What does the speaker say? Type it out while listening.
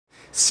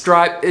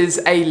Stripe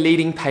is a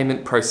leading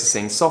payment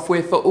processing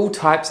software for all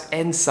types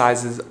and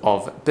sizes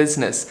of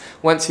business.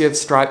 Once you have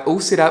Stripe all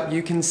set up,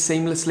 you can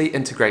seamlessly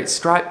integrate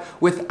Stripe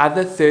with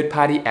other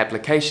third-party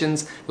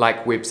applications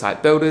like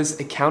website builders,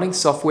 accounting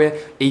software,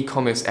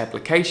 e-commerce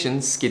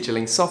applications,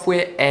 scheduling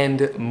software,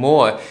 and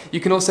more.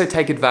 You can also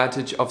take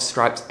advantage of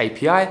Stripe's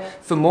API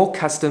for more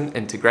custom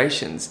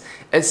integrations.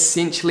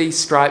 Essentially,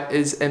 Stripe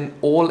is an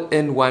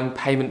all-in-one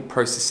payment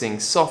processing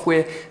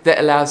software that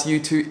allows you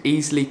to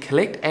easily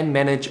collect and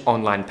manage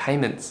online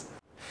payments.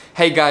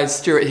 Hey guys,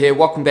 Stewart here,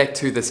 welcome back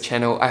to this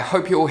channel. I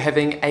hope you're all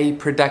having a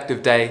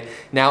productive day.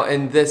 Now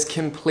in this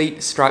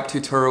complete Stripe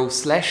tutorial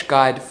 /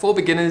 guide for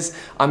beginners,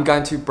 I'm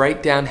going to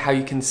break down how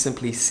you can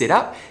simply set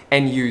up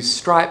and use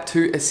Stripe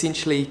to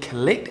essentially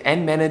collect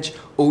and manage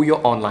all your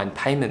online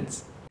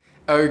payments.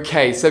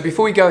 Okay, so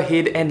before we go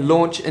ahead and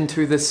launch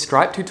into this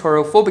Stripe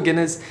tutorial for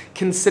beginners,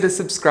 consider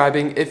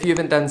subscribing if you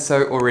haven't done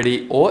so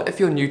already or if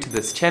you're new to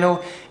this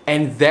channel,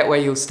 and that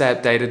way you'll stay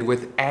updated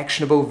with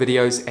actionable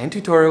videos and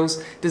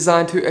tutorials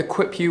designed to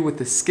equip you with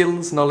the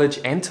skills, knowledge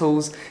and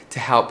tools to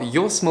help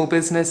your small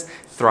business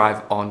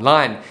thrive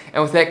online.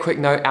 And with that quick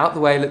note out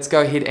the way, let's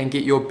go ahead and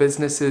get your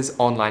business's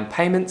online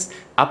payments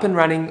up and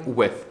running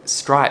with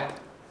Stripe.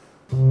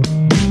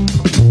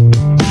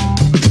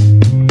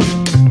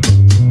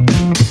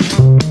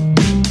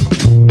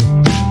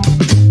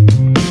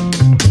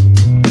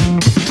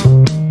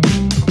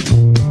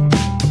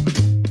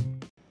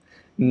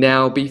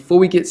 Now, before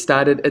we get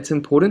started, it's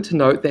important to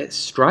note that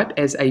Stripe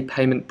as a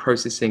payment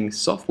processing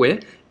software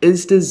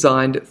is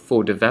designed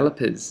for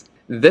developers.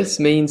 This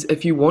means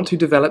if you want to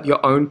develop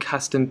your own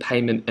custom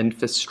payment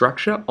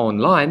infrastructure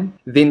online,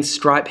 then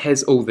Stripe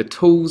has all the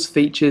tools,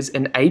 features,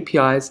 and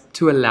APIs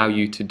to allow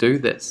you to do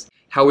this.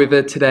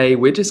 However, today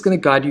we're just going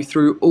to guide you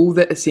through all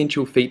the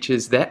essential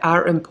features that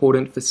are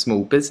important for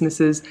small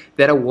businesses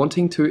that are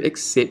wanting to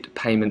accept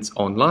payments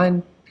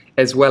online,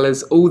 as well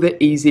as all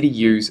the easy to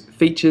use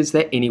features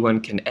that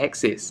anyone can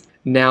access.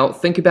 Now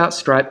think about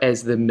Stripe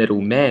as the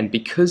middleman.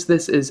 Because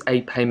this is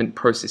a payment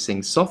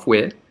processing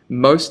software,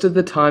 most of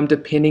the time,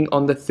 depending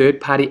on the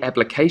third-party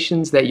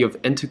applications that you've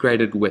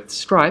integrated with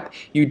Stripe,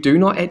 you do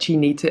not actually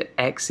need to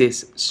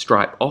access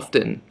Stripe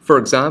often. For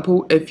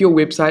example, if your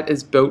website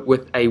is built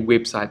with a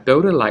website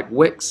builder like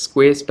Wix,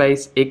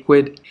 Squarespace,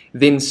 Ecwid,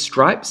 then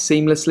Stripe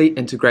seamlessly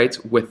integrates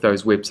with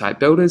those website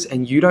builders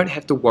and you don't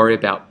have to worry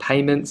about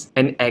payments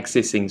and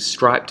accessing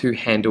Stripe to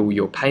handle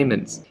your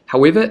payments.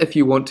 However, if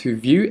you want to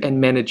view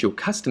and manage your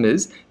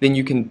customers, then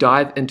you can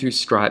dive into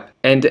Stripe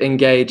and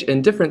engage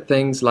in different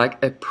things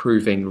like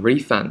approving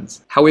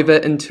refunds. However,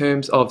 in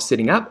terms of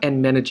setting up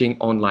and managing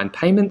online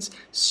payments,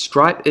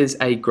 Stripe is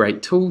a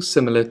great tool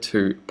similar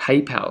to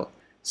PayPal.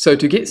 So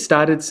to get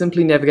started,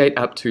 simply navigate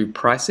up to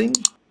pricing.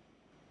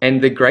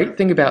 And the great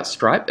thing about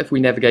Stripe, if we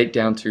navigate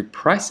down to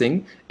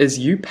pricing, is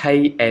you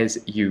pay as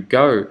you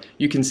go.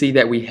 You can see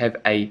that we have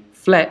a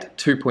flat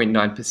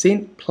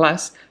 2.9%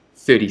 plus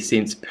 30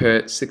 cents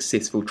per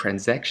successful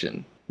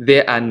transaction.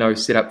 There are no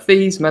setup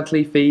fees,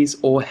 monthly fees,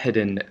 or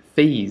hidden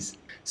fees.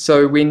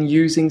 So when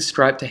using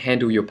Stripe to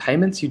handle your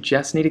payments, you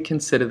just need to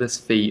consider this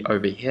fee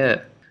over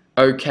here.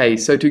 Okay,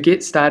 so to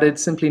get started,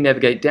 simply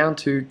navigate down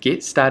to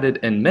Get Started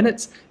in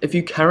Minutes if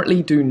you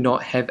currently do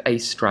not have a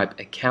Stripe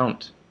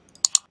account.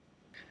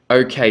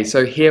 Okay,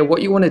 so here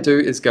what you want to do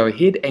is go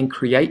ahead and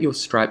create your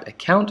Stripe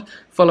account,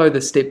 follow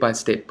the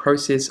step-by-step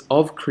process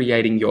of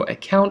creating your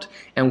account,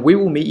 and we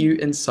will meet you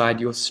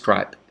inside your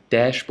Stripe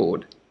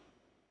dashboard.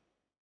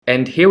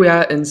 And here we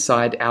are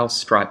inside our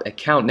Stripe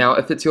account. Now,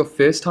 if it's your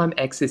first time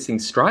accessing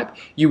Stripe,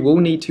 you will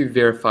need to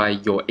verify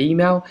your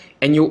email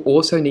and you'll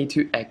also need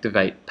to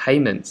activate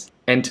payments.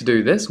 And to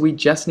do this, we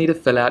just need to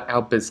fill out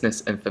our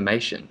business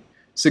information.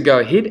 So go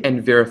ahead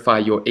and verify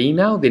your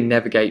email, then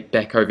navigate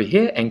back over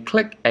here and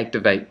click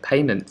Activate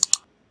Payments.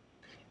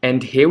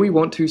 And here we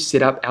want to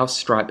set up our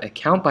Stripe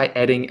account by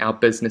adding our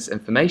business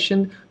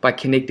information, by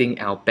connecting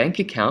our bank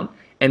account,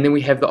 and then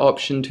we have the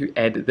option to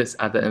add this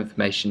other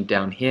information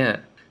down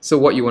here. So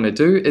what you want to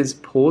do is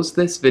pause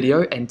this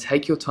video and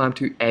take your time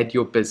to add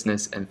your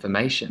business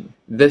information.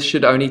 This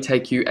should only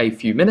take you a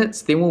few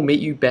minutes, then we'll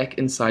meet you back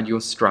inside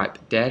your Stripe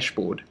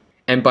dashboard.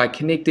 And by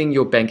connecting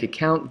your bank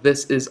account,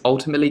 this is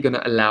ultimately going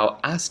to allow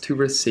us to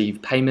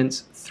receive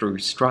payments through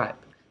Stripe.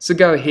 So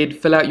go ahead,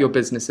 fill out your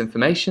business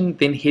information,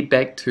 then head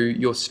back to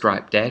your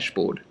Stripe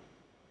dashboard.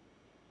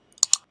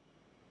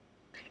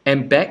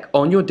 And back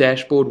on your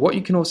dashboard, what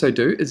you can also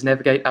do is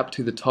navigate up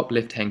to the top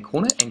left-hand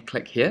corner and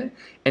click here.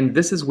 And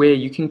this is where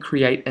you can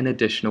create an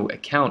additional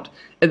account.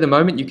 At the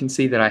moment, you can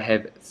see that I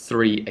have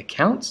 3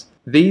 accounts.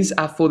 These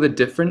are for the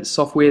different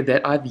software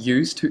that I've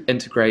used to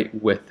integrate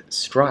with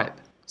Stripe.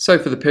 So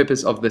for the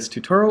purpose of this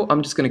tutorial,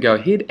 I'm just going to go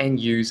ahead and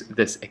use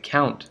this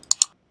account.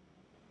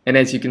 And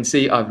as you can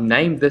see, I've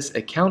named this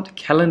account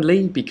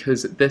Calendly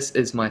because this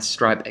is my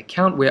Stripe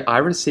account where I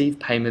receive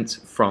payments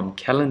from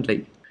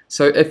Calendly.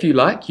 So if you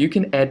like, you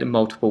can add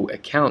multiple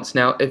accounts.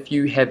 Now, if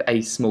you have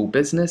a small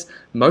business,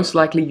 most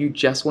likely you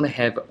just want to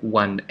have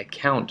one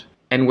account.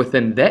 And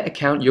within that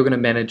account, you're going to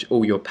manage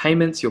all your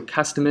payments, your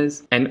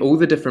customers, and all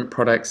the different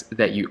products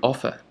that you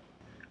offer.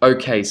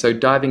 Okay, so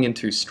diving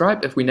into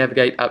Stripe, if we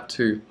navigate up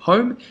to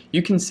Home,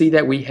 you can see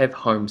that we have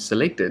Home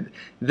selected.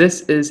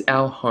 This is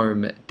our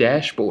Home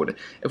dashboard.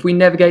 If we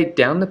navigate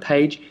down the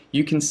page,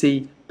 you can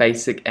see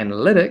basic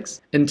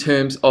analytics. In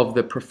terms of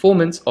the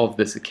performance of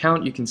this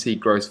account, you can see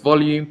gross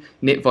volume,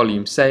 net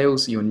volume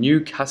sales, your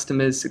new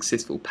customers,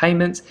 successful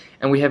payments,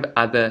 and we have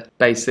other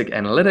basic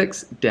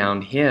analytics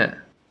down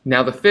here.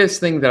 Now the first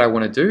thing that I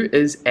want to do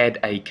is add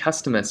a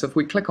customer. So if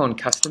we click on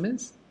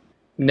customers,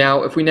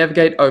 now if we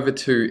navigate over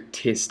to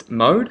test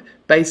mode,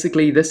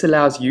 basically this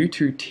allows you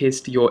to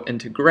test your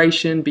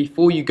integration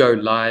before you go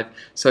live.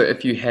 So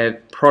if you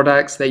have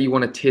products that you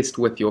want to test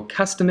with your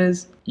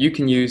customers, you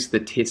can use the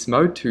test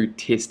mode to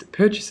test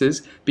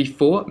purchases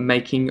before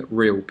making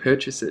real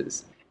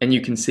purchases. And you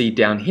can see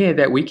down here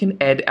that we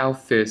can add our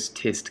first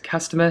test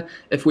customer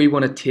if we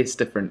want to test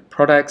different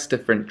products,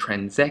 different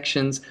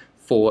transactions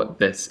for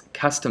this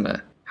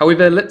customer.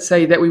 However, let's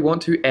say that we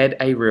want to add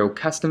a real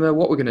customer.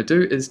 What we're going to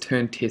do is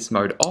turn test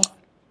mode off.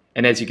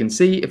 And as you can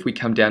see, if we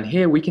come down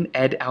here, we can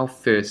add our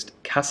first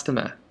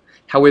customer.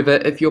 However,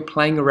 if you're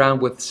playing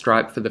around with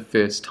Stripe for the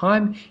first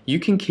time, you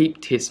can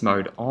keep test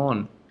mode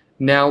on.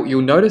 Now,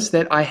 you'll notice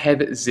that I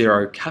have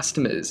 0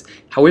 customers.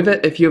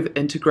 However, if you've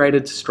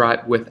integrated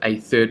Stripe with a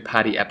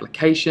third-party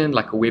application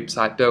like a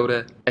website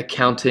builder,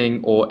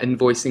 accounting, or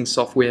invoicing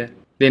software,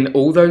 then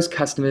all those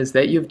customers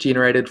that you've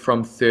generated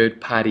from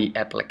third-party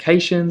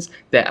applications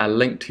that are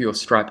linked to your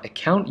Stripe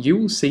account, you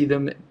will see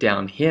them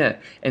down here.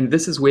 And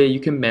this is where you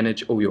can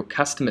manage all your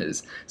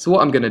customers. So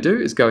what I'm going to do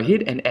is go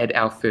ahead and add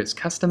our first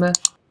customer.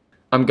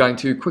 I'm going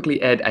to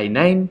quickly add a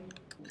name,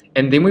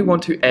 and then we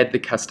want to add the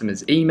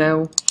customer's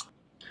email.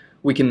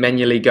 We can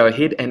manually go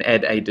ahead and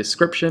add a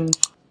description.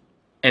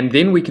 And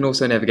then we can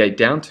also navigate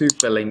down to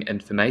billing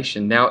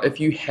information. Now, if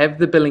you have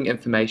the billing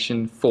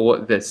information for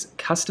this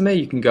customer,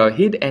 you can go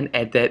ahead and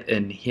add that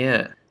in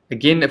here.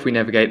 Again, if we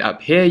navigate up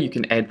here, you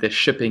can add the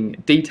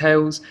shipping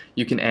details,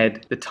 you can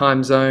add the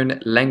time zone,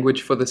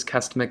 language for this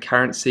customer,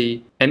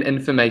 currency, and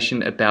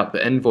information about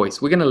the invoice.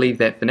 We're going to leave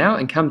that for now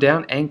and come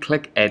down and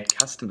click Add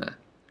Customer.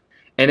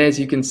 And as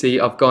you can see,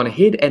 I've gone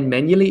ahead and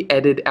manually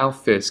added our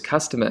first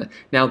customer.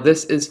 Now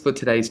this is for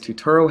today's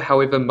tutorial,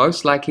 however,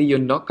 most likely you're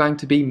not going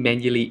to be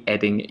manually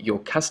adding your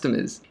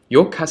customers.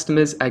 Your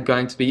customers are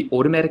going to be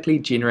automatically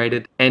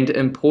generated and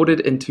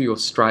imported into your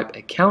Stripe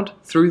account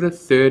through the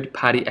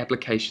third-party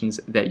applications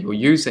that you're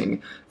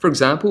using. For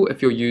example,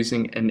 if you're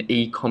using an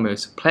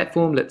e-commerce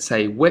platform, let's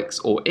say Wix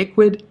or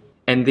Ecwid,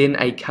 and then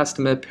a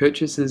customer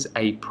purchases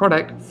a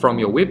product from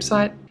your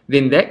website,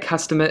 then that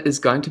customer is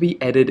going to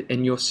be added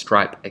in your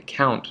Stripe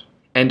account.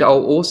 And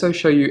I'll also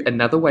show you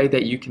another way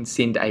that you can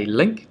send a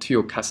link to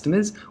your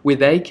customers where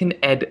they can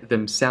add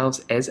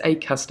themselves as a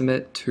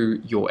customer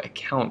to your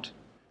account.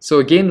 So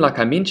again, like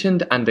I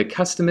mentioned, under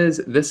customers,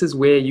 this is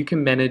where you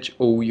can manage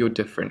all your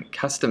different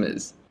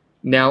customers.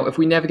 Now, if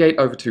we navigate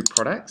over to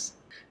products,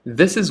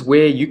 this is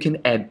where you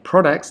can add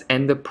products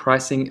and the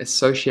pricing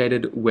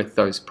associated with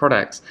those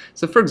products.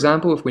 So for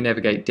example, if we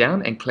navigate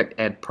down and click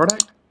Add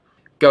Product,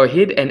 go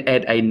ahead and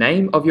add a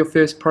name of your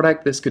first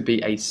product. This could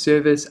be a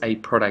service, a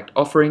product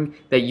offering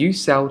that you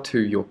sell to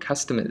your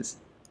customers.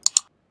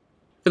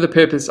 For the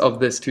purpose of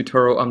this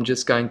tutorial, I'm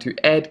just going to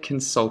add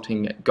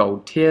Consulting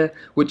Gold Tier,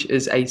 which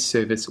is a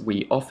service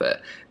we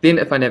offer. Then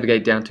if I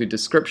navigate down to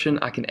description,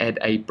 I can add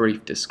a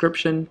brief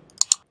description.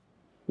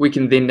 We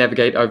can then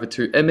navigate over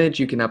to image.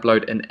 You can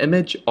upload an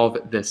image of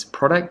this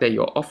product that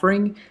you're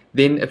offering.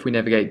 Then if we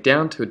navigate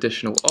down to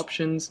additional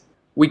options,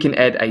 we can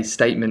add a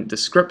statement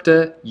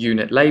descriptor,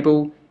 unit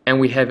label, and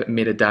we have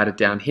metadata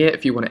down here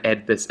if you want to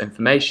add this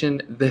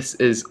information. This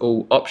is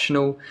all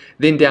optional.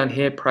 Then down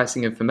here,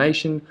 pricing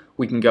information,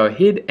 we can go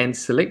ahead and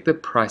select the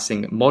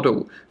pricing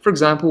model. For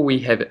example, we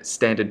have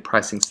standard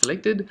pricing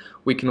selected.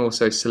 We can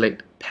also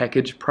select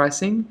package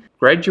pricing,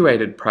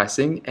 graduated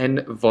pricing,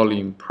 and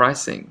volume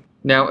pricing.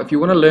 Now, if you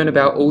want to learn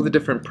about all the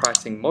different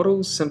pricing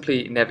models,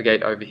 simply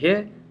navigate over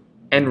here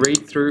and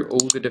read through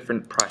all the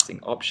different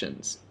pricing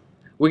options.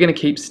 We're going to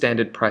keep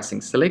standard pricing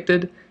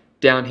selected.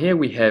 Down here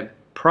we have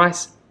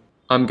price.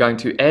 I'm going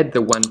to add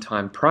the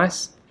one-time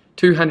price,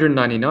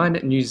 299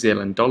 New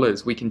Zealand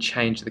dollars. We can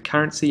change the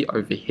currency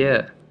over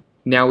here.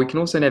 Now we can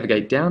also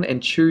navigate down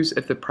and choose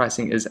if the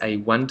pricing is a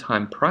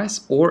one-time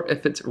price or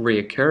if it's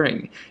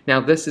reoccurring. Now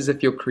this is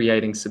if you're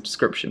creating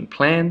subscription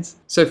plans.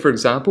 So for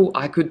example,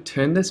 I could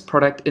turn this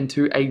product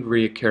into a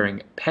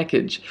reoccurring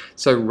package.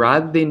 So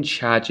rather than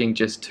charging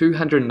just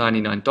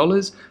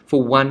 $299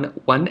 for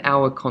one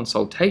hour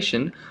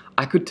consultation,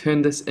 I could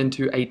turn this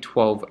into a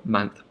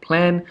 12-month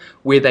plan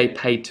where they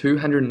pay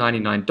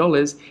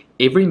 $299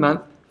 every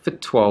month for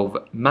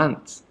 12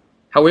 months.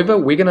 However,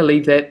 we're going to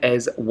leave that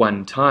as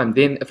one time.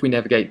 Then if we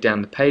navigate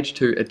down the page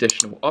to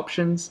additional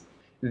options,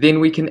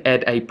 then we can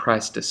add a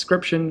price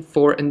description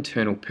for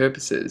internal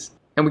purposes.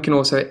 And we can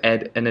also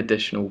add an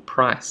additional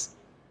price.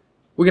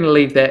 We're going to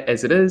leave that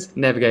as it is,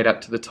 navigate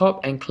up to the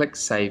top and click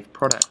Save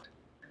Product.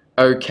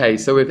 Okay,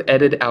 so we've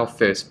added our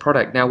first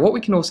product. Now what we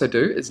can also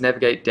do is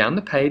navigate down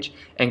the page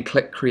and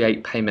click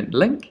Create Payment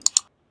Link.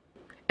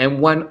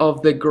 And one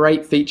of the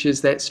great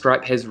features that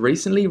Stripe has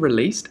recently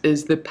released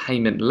is the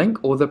payment link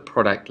or the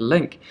product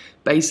link.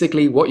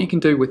 Basically, what you can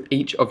do with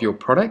each of your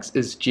products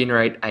is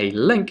generate a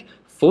link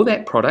for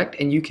that product,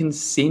 and you can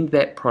send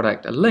that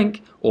product a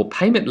link or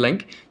payment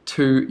link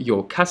to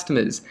your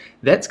customers.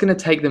 That's going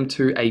to take them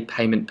to a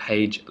payment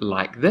page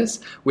like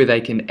this, where they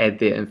can add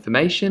their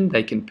information,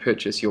 they can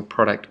purchase your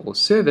product or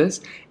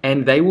service,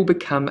 and they will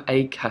become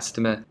a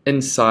customer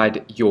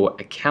inside your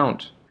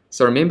account.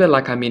 So remember,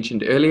 like I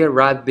mentioned earlier,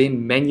 rather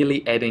than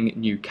manually adding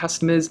new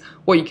customers,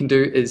 what you can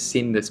do is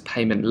send this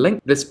payment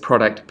link, this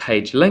product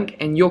page link,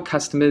 and your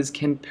customers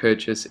can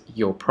purchase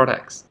your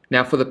products.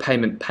 Now for the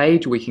payment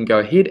page, we can go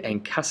ahead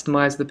and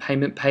customize the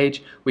payment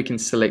page. We can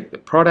select the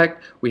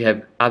product. We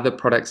have other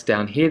products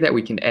down here that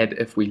we can add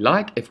if we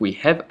like, if we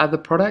have other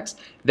products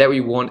that we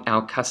want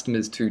our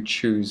customers to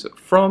choose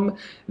from.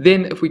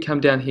 Then if we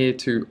come down here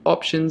to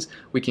options,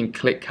 we can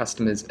click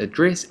customer's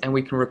address, and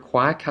we can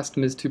require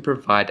customers to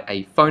provide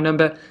a phone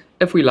number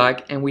if we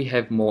like, and we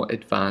have more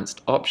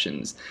advanced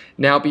options.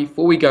 Now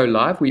before we go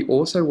live, we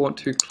also want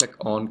to click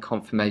on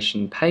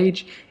confirmation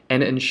page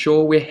and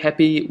ensure we're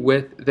happy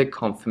with the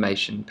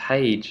confirmation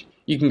page.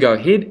 You can go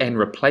ahead and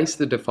replace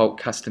the default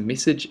custom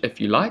message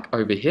if you like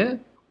over here,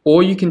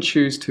 or you can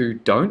choose to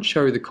don't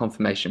show the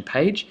confirmation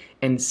page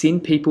and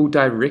send people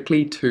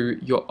directly to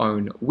your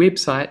own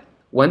website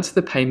once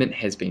the payment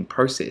has been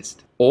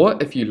processed.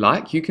 Or if you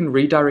like, you can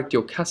redirect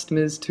your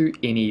customers to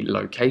any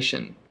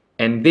location.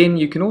 And then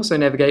you can also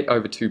navigate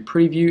over to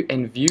preview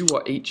and view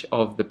what each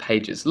of the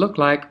pages look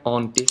like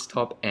on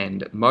desktop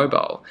and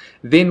mobile.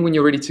 Then when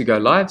you're ready to go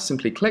live,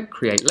 simply click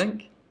Create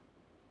Link.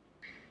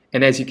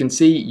 And as you can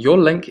see, your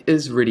link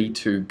is ready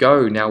to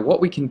go. Now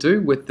what we can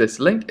do with this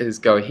link is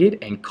go ahead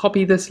and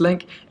copy this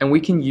link, and we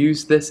can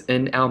use this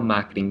in our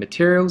marketing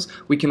materials.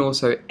 We can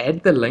also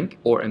add the link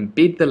or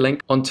embed the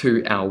link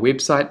onto our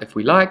website if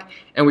we like,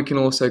 and we can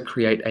also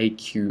create a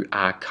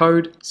QR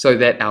code so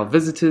that our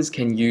visitors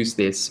can use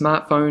their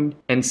smartphone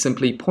and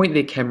simply point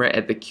their camera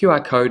at the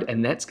QR code,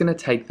 and that's going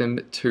to take them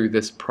to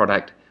this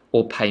product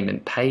or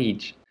payment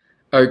page.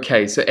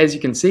 Okay, so as you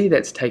can see,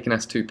 that's taken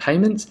us to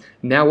payments.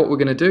 Now what we're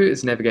going to do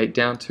is navigate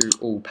down to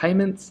all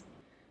payments,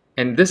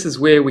 and this is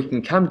where we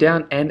can come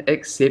down and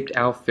accept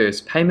our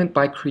first payment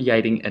by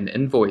creating an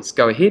invoice.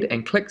 Go ahead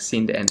and click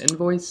send an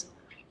invoice.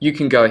 You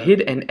can go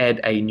ahead and add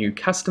a new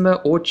customer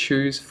or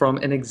choose from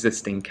an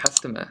existing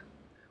customer.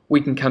 We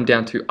can come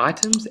down to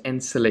items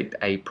and select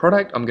a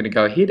product. I'm going to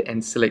go ahead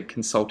and select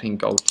consulting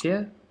Gauld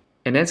here,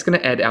 and that's going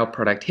to add our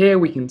product here.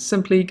 We can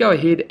simply go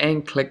ahead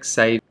and click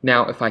save.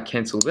 Now if I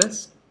cancel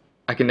this,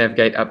 I can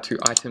navigate up to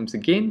items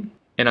again,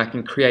 and I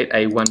can create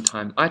a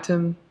one-time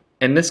item,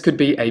 and this could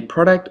be a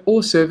product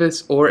or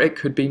service, or it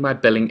could be my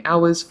billing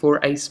hours for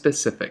a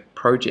specific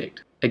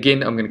project.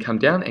 Again, I'm going to come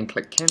down and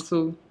click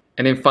cancel,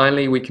 and then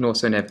finally we can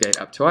also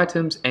navigate up to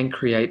items and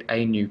create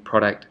a new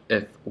product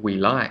if we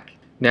like.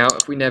 Now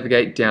if we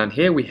navigate down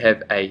here, we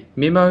have a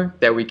memo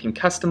that we can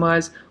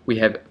customize, we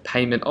have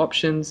payment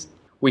options.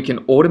 We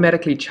can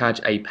automatically charge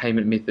a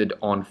payment method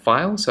on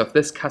file, so if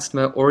this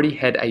customer already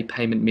had a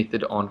payment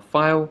method on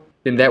file,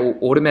 then that will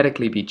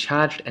automatically be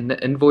charged and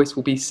the invoice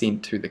will be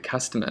sent to the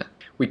customer.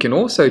 We can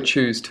also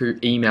choose to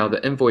email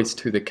the invoice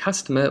to the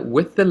customer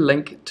with the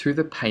link to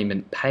the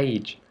payment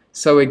page.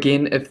 So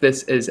again, if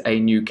this is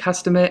a new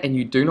customer and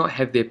you do not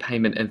have their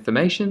payment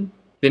information,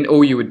 then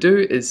all you would do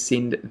is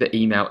send the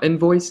email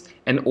invoice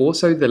and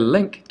also the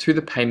link to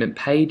the payment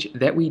page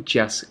that we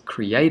just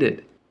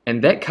created.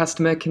 And that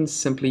customer can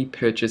simply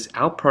purchase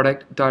our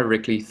product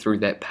directly through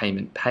that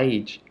payment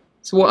page.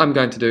 So what I'm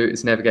going to do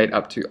is navigate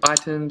up to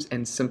items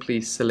and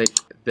simply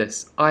select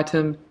this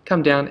item,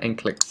 come down and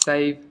click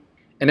save.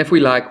 And if we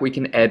like, we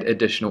can add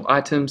additional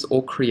items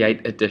or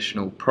create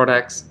additional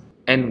products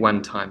and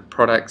one-time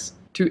products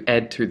to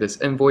add to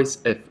this invoice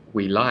if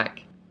we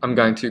like. I'm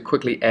going to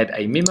quickly add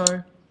a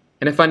memo.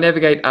 And if I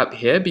navigate up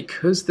here,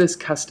 because this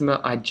customer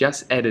I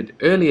just added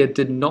earlier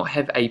did not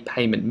have a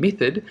payment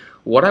method,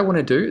 what I want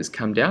to do is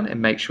come down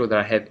and make sure that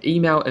I have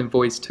email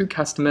invoice to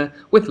customer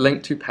with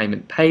link to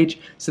payment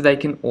page so they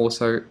can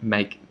also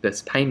make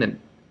this payment.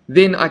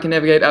 Then I can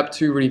navigate up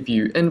to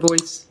review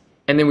invoice,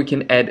 and then we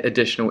can add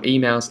additional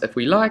emails if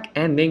we like,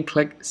 and then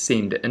click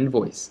send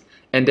invoice.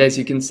 And as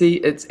you can see,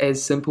 it's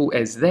as simple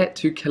as that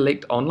to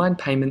collect online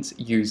payments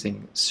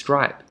using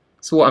Stripe.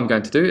 So what I'm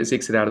going to do is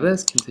exit out of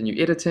this, continue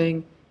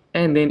editing,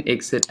 and then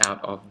exit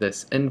out of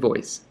this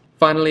invoice.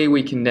 Finally,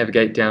 we can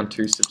navigate down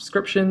to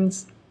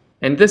subscriptions,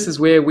 and this is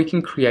where we can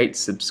create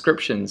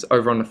subscriptions.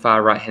 Over on the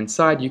far right hand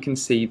side, you can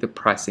see the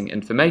pricing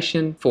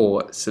information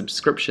for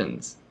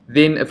subscriptions.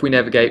 Then if we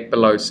navigate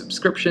below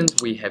subscriptions,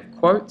 we have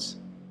quotes.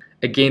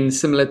 Again,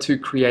 similar to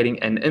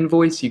creating an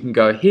invoice, you can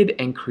go ahead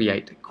and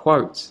create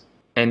quotes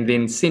and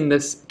then send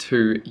this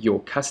to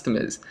your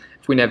customers.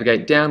 If we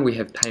navigate down, we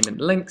have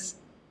payment links.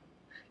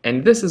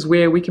 And this is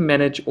where we can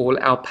manage all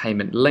our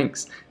payment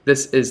links.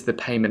 This is the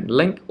payment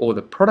link or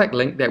the product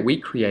link that we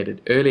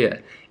created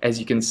earlier. As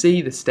you can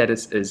see, the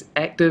status is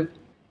active.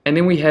 And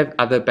then we have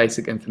other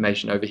basic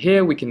information over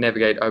here. We can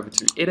navigate over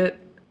to edit.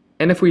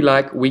 And if we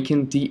like, we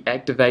can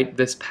deactivate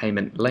this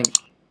payment link.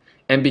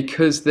 And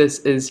because this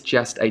is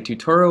just a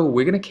tutorial,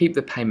 we're going to keep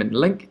the payment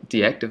link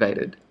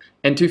deactivated.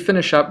 And to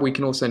finish up, we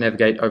can also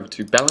navigate over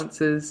to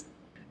balances.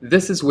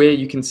 This is where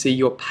you can see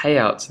your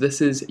payouts.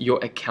 This is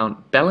your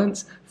account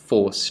balance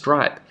for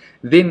Stripe.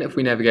 Then if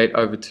we navigate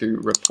over to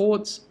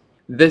reports,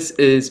 this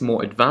is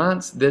more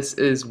advanced. This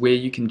is where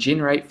you can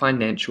generate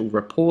financial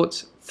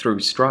reports through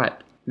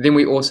Stripe. Then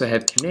we also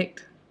have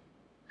connect.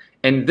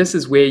 And this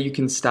is where you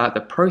can start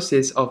the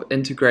process of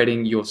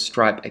integrating your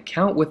Stripe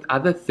account with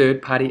other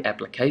third-party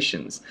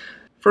applications.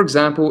 For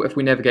example, if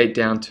we navigate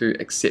down to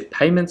accept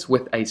payments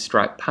with a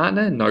Stripe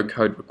partner, no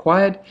code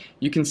required,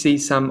 you can see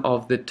some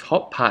of the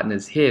top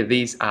partners here.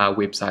 These are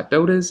website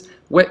builders,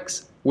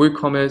 Wix,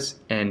 WooCommerce,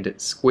 and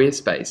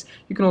Squarespace.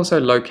 You can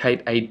also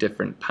locate a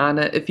different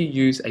partner if you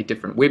use a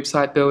different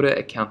website builder,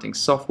 accounting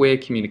software,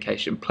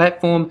 communication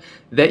platform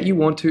that you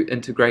want to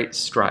integrate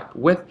Stripe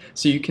with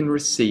so you can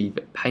receive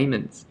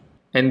payments.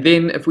 And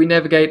then if we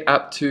navigate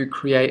up to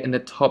create in the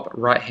top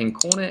right hand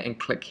corner and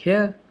click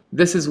here,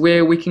 this is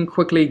where we can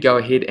quickly go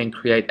ahead and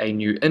create a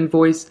new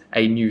invoice,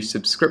 a new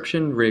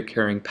subscription,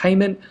 recurring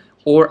payment,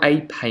 or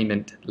a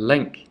payment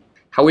link.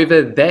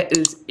 However, that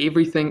is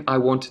everything I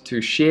wanted to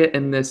share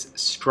in this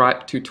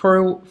Stripe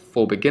tutorial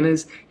for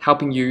beginners,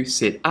 helping you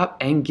set up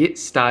and get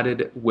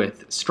started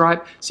with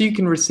Stripe so you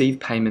can receive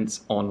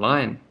payments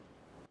online.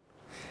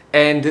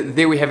 And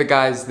there we have it,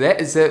 guys.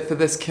 That is it for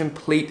this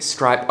complete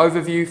Stripe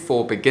overview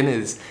for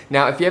beginners.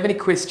 Now, if you have any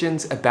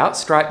questions about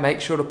Stripe,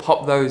 make sure to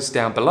pop those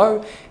down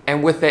below.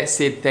 And with that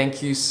said,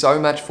 thank you so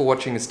much for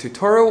watching this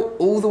tutorial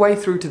all the way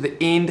through to the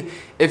end.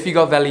 If you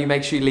got value,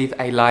 make sure you leave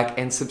a like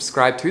and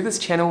subscribe to this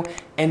channel.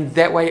 And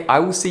that way I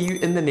will see you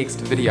in the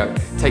next video.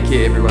 Take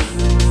care,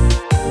 everyone.